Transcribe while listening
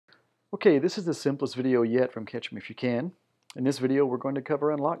Okay, this is the simplest video yet from Catch Me If You Can. In this video, we're going to cover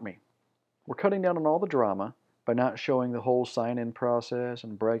UnlockMe. We're cutting down on all the drama by not showing the whole sign-in process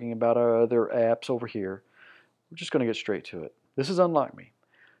and bragging about our other apps over here. We're just going to get straight to it. This is UnlockMe.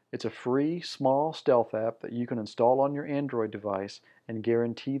 It's a free, small stealth app that you can install on your Android device and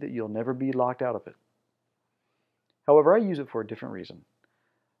guarantee that you'll never be locked out of it. However, I use it for a different reason.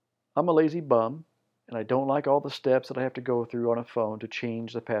 I'm a lazy bum, and I don't like all the steps that I have to go through on a phone to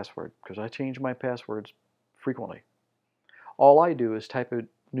change the password, because I change my passwords frequently. All I do is type a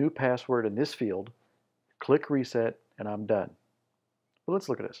new password in this field, click reset, and I'm done. But let's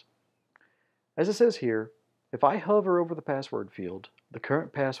look at this. As it says here, if I hover over the password field, the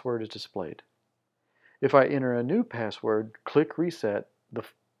current password is displayed. If I enter a new password, click reset, the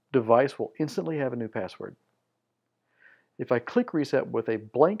device will instantly have a new password. If I click reset with a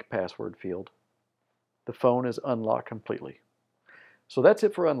blank password field, the phone is unlocked completely. So that's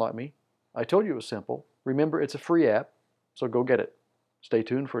it for UnlockMe. I told you it was simple. Remember, it's a free app, so go get it. Stay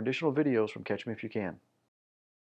tuned for additional videos from Catch Me If You Can.